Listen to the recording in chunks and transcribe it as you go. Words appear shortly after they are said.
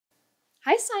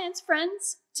Hi, science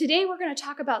friends. Today we're going to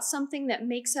talk about something that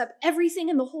makes up everything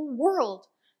in the whole world.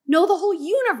 No, the whole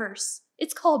universe.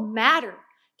 It's called matter.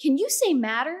 Can you say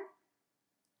matter?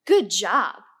 Good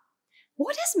job.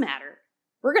 What is matter?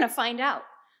 We're going to find out.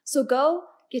 So go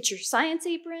get your science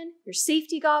apron, your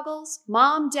safety goggles,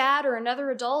 mom, dad, or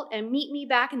another adult, and meet me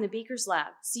back in the Beakerz lab.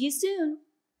 See you soon.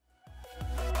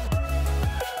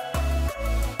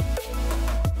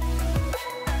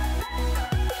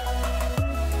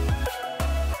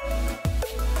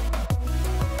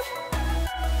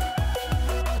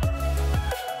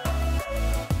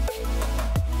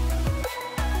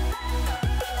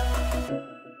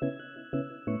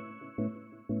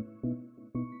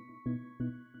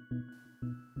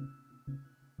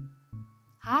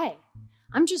 Hi,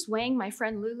 I'm just weighing my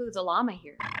friend Lulu the llama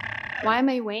here. Why am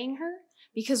I weighing her?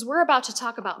 Because we're about to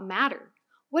talk about matter.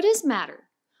 What is matter?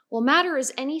 Well, matter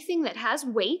is anything that has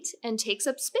weight and takes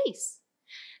up space.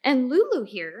 And Lulu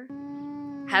here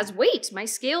has weight. My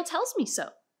scale tells me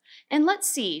so. And let's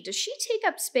see, does she take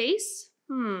up space?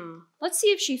 Let's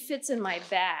see if she fits in my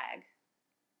bag.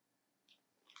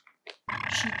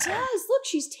 She does. Look,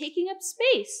 she's taking up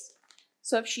space.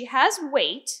 So if she has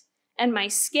weight and my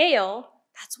scale,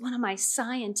 that's one of my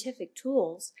scientific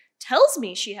tools, tells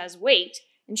me she has weight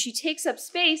and she takes up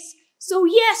space, so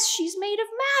yes, she's made of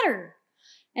matter.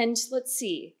 And let's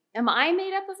see, am I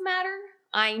made up of matter?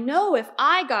 I know if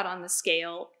I got on the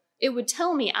scale, it would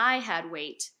tell me I had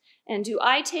weight. And do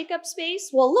I take up space?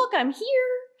 Well, look, I'm here.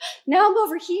 Now I'm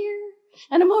over here,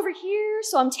 and I'm over here,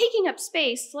 so I'm taking up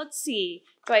space. Let's see,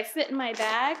 do I fit in my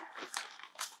bag?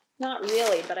 Not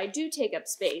really, but I do take up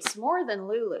space, more than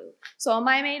Lulu. So am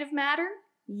I made of matter?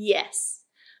 Yes.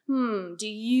 Do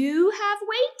you have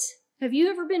weight? Have you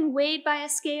ever been weighed by a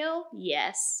scale?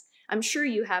 Yes. I'm sure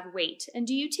you have weight. And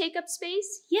do you take up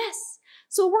space? Yes.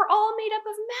 So we're all made up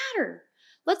of matter.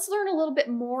 Let's learn a little bit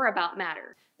more about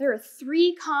matter. There are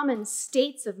 3 common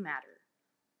states of matter.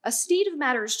 A state of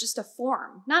matter is just a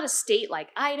form, not a state like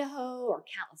Idaho or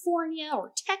California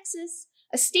or Texas.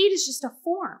 A state is just a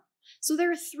form. So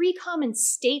there are 3 common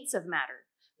states of matter.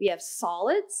 We have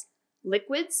solids,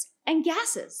 liquids, and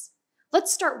gases.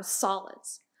 Let's start with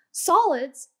solids.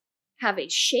 Solids have a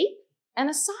shape and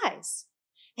a size,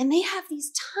 and they have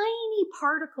these tiny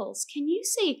particles. Can you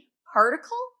say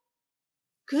particle?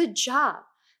 Good job.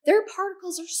 Their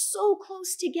particles are so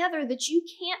close together that you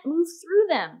can't move through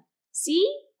them.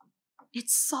 See?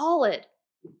 It's solid.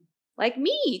 Like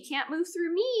me, you can't move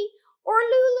through me. Or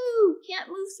Lulu, can't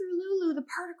move through Lulu. The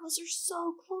particles are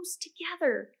so close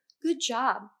together. Good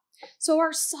job. So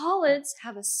our solids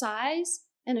have a size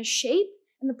and a shape,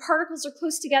 and the particles are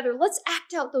close together. Let's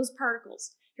act out those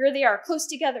particles. Here they are, close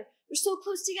together. They're so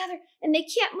close together, and they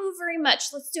can't move very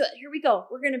much. Let's do it. Here we go.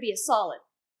 We're going to be a solid.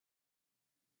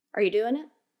 Are you doing it?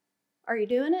 Are you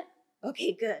doing it?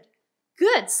 Okay, good.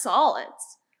 Good,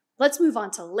 solids. Let's move on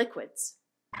to liquids.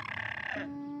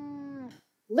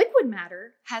 Liquid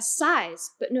matter has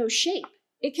size, but no shape.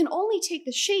 It can only take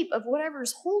the shape of whatever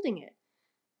is holding it.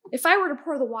 If I were to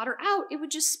pour the water out, it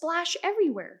would just splash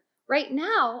everywhere. Right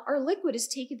now, our liquid is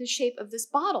taking the shape of this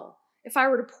bottle. If I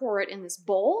were to pour it in this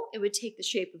bowl, it would take the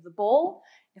shape of the bowl.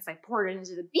 If I poured it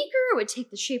into the beaker, it would take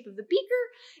the shape of the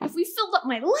beaker. If we filled up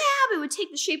my lab, it would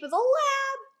take the shape of the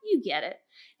lab. You get it.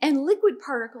 And liquid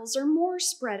particles are more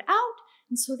spread out,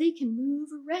 and so they can move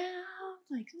around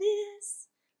like this.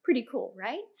 Pretty cool,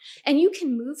 right? And you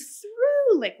can move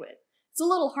through liquid. It's a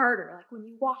little harder, like when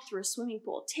you walk through a swimming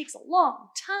pool. It takes a long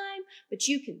time, but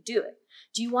you can do it.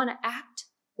 Do you want to act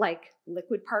like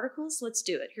liquid particles? Let's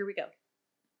do it. Here we go.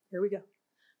 Here we go.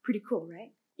 Pretty cool,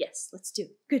 right? Yes, let's do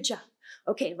it. Good job.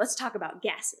 Okay, let's talk about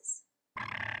gases.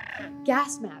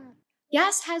 Gas matter.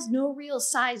 Gas has no real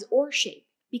size or shape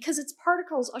because its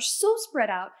particles are so spread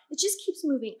out, it just keeps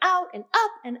moving out and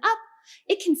up and up.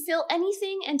 It can fill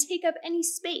anything and take up any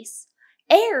space.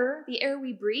 Air, the air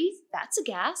we breathe, that's a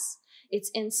gas.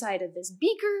 It's inside of this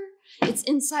beaker. It's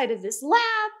inside of this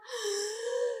lab.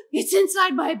 It's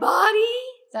inside my body.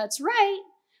 That's right.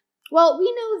 Well,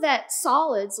 we know that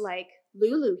solids like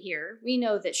Lulu here, we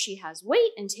know that she has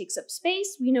weight and takes up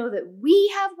space. We know that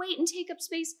we have weight and take up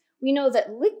space. We know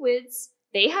that liquids,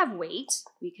 they have weight.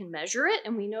 We can measure it,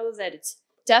 and we know that it's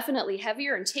definitely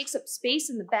heavier and takes up space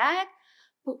in the bag.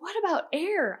 But what about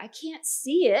air? I can't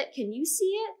see it. Can you see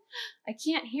it? I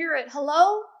can't hear it.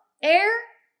 Hello? Air?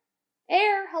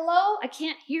 Air, hello? I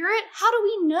can't hear it. How do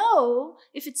we know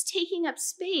if it's taking up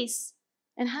space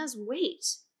and has weight?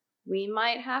 We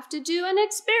might have to do an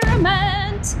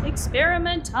experiment.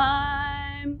 Experiment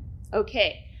time.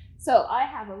 Okay, so I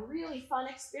have a really fun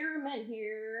experiment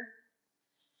here.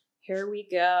 Here we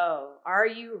go. Are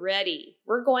you ready?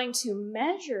 We're going to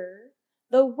measure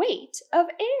the weight of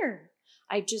air.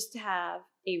 I just have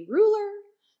a ruler,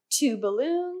 2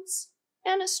 balloons,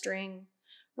 and a string.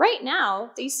 Right now,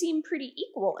 they seem pretty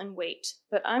equal in weight,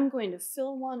 but I'm going to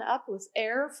fill one up with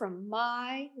air from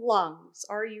my lungs.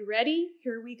 Are you ready?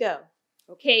 Here we go.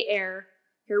 Okay, air,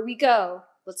 here we go.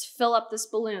 Let's fill up this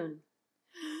balloon.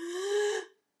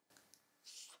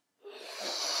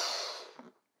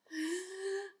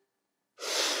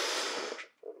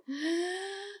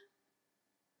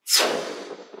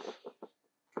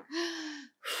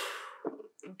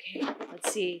 Okay,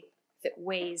 let's see if it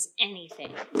weighs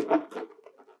anything.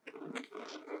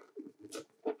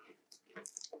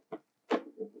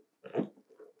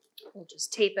 We'll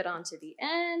just tape it onto the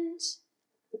end.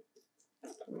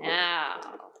 Now,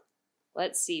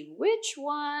 let's see which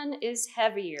one is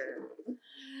heavier.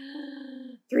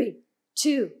 3,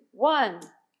 2, 1.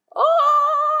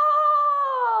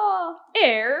 Oh!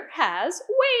 Air has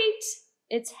weight.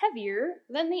 It's heavier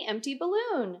than the empty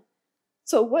balloon.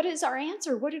 So what is our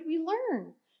answer? What did we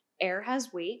learn? Air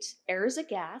has weight. Air is a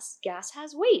gas. Gas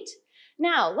has weight.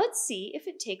 Now, let's see if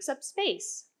it takes up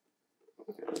space.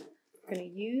 We're going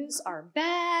to use our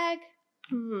bag.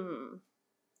 Do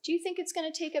you think it's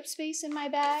going to take up space in my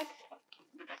bag?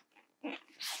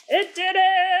 It did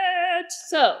it!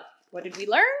 So, what did we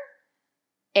learn?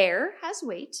 Air has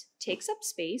weight, takes up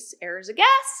space. Air is a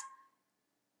gas.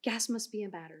 Gas must be a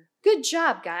matter. Good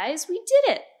job, guys. We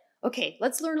did it. Okay,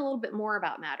 let's learn a little bit more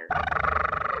about matter.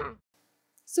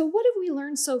 So what have we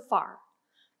learned so far?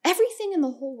 Everything in the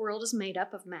whole world is made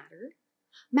up of matter.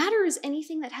 Matter is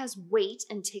anything that has weight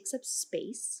and takes up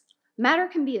space. Matter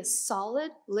can be a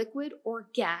solid, liquid, or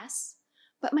gas.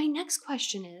 But my next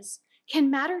question is,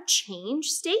 can matter change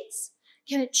states?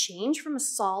 Can it change from a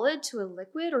solid to a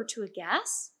liquid or to a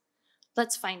gas?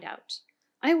 Let's find out.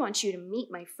 I want you to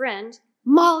meet my friend,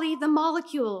 Molly the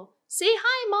molecule. Say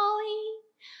hi, Molly.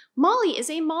 Molly is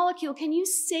a molecule. Can you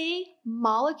say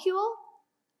molecule?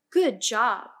 Good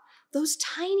job. Those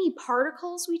tiny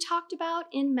particles we talked about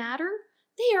in matter,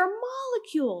 they are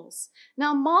molecules.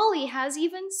 Now, Molly has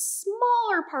even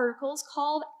smaller particles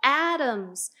called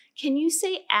atoms. Can you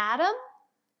say atom?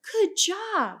 Good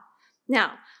job.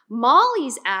 Now,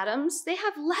 Molly's atoms, they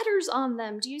have letters on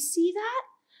them. Do you see that?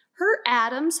 Her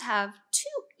atoms have 2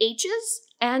 H's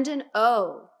and an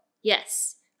O.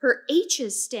 Yes, her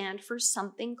H's stand for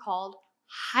something called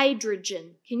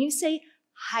hydrogen. Can you say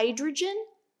hydrogen?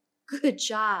 Good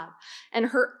job. And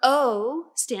her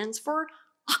O stands for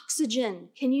oxygen.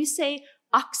 Can you say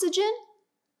oxygen?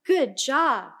 Good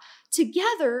job.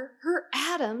 Together, her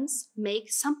atoms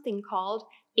make something called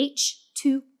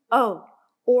H2O,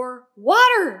 or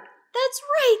water. That's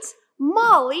right.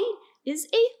 Molly is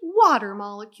a water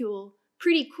molecule.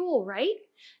 Pretty cool, right?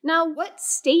 Now, what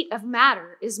state of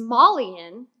matter is Molly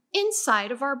in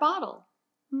inside of our bottle?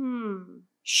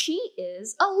 She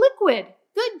is a liquid.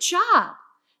 Good job.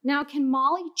 Now, can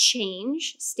Molly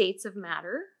change states of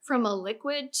matter from a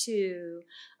liquid to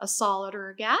a solid or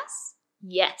a gas?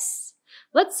 Yes.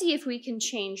 Let's see if we can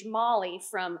change Molly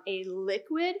from a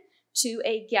liquid to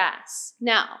a gas.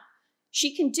 Now,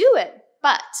 she can do it,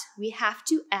 but we have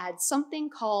to add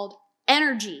something called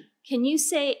energy. Can you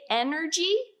say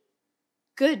energy?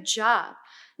 Good job.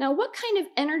 Now, what kind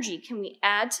of energy can we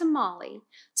add to Molly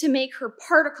to make her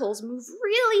particles move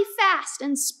really fast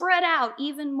and spread out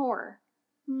even more?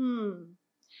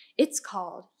 It's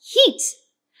called heat.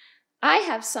 I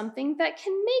have something that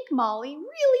can make Molly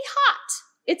really hot.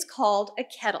 It's called a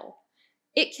kettle.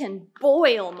 It can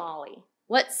boil Molly.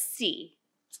 Let's see.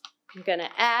 I'm gonna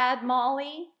add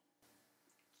Molly.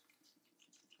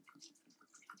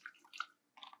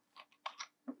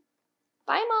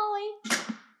 Bye, Molly.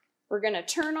 We're gonna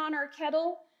turn on our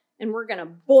kettle and we're gonna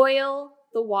boil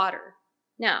the water.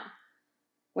 Now,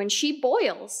 when she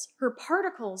boils, her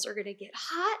particles are gonna get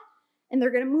hot and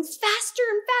they're gonna move faster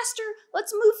and faster.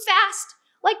 Let's move fast,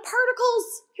 like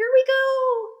particles. Here we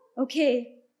go.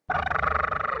 Okay.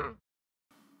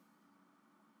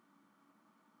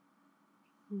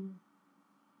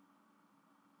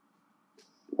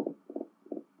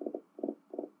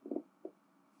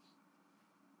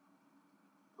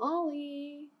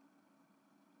 Molly,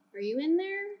 are you in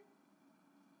there?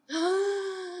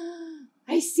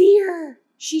 I see her.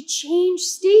 She changed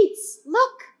states.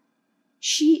 Look,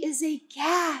 she is a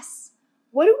gas.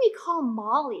 What do we call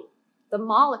Molly, the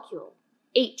molecule?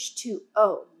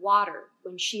 H2O, water,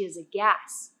 when she is a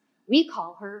gas. We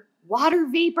call her water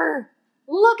vapor.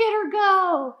 Look at her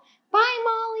go. Bye,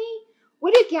 Molly.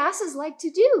 What do gases like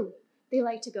to do? They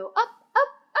like to go up,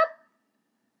 up, up.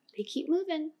 They keep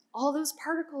moving. All those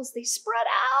particles, they spread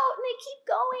out and they keep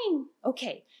going.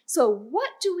 Okay, so what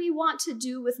do we want to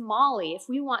do with Molly if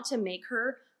we want to make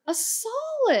her a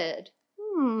solid?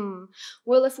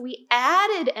 Well, if we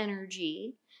added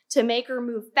energy to make her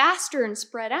move faster and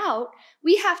spread out,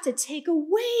 we have to take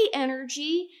away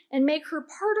energy and make her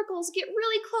particles get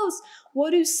really close.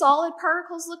 What do solid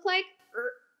particles look like?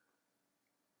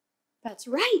 That's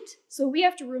right. So we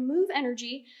have to remove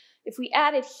energy. If we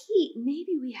added heat,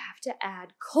 maybe we have to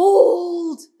add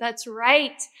cold. That's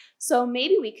right. So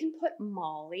maybe we can put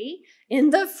Molly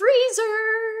in the freezer.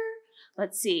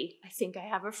 Let's see. I think I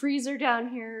have a freezer down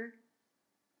here.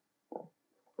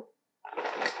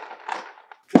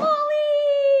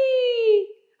 Molly!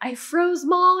 I froze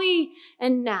Molly,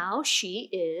 and now she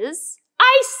is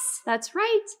ice. That's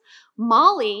right.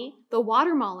 Molly, the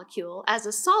water molecule, as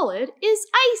a solid, is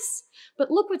ice.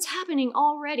 But look what's happening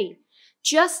already.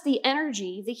 Just the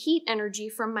energy, the heat energy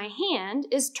from my hand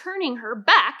is turning her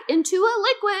back into a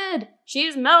liquid.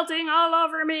 She's melting all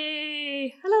over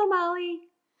me. Hello, Molly.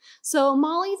 So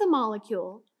Molly, the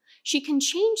molecule, she can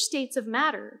change states of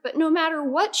matter, but no matter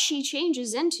what she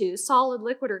changes into, solid,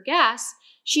 liquid, or gas,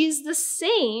 she's the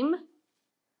same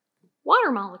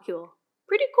water molecule.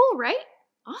 Pretty cool, right?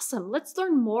 Awesome. Let's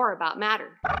learn more about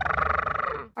matter.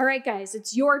 All right, guys,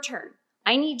 it's your turn.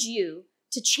 I need you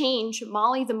to change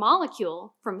Molly the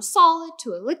molecule from a solid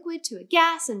to a liquid to a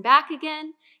gas and back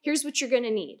again. Here's what you're going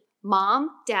to need. Mom,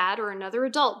 dad, or another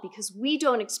adult, because we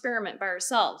don't experiment by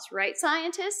ourselves, right,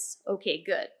 scientists? Okay,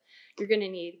 good. You're going to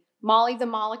need Molly the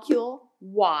molecule,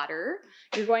 water.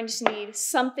 You're going to need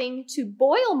something to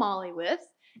boil Molly with,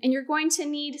 and you're going to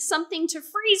need something to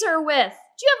freeze her with.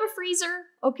 Do you have a freezer?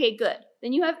 Okay, good.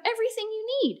 Then you have everything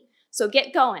you need. So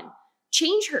get going.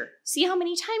 Change her. See how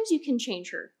many times you can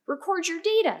change her. Record your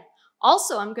data.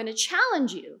 Also, I'm going to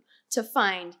challenge you to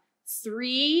find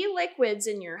 3 liquids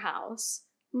in your house.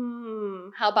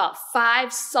 How about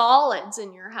 5 solids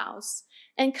in your house?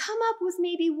 And come up with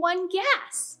maybe 1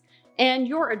 gas. And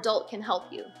your adult can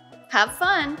help you. Have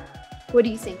fun. What do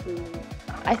you think, Lulu?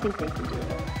 I think they can do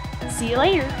it. See you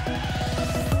later.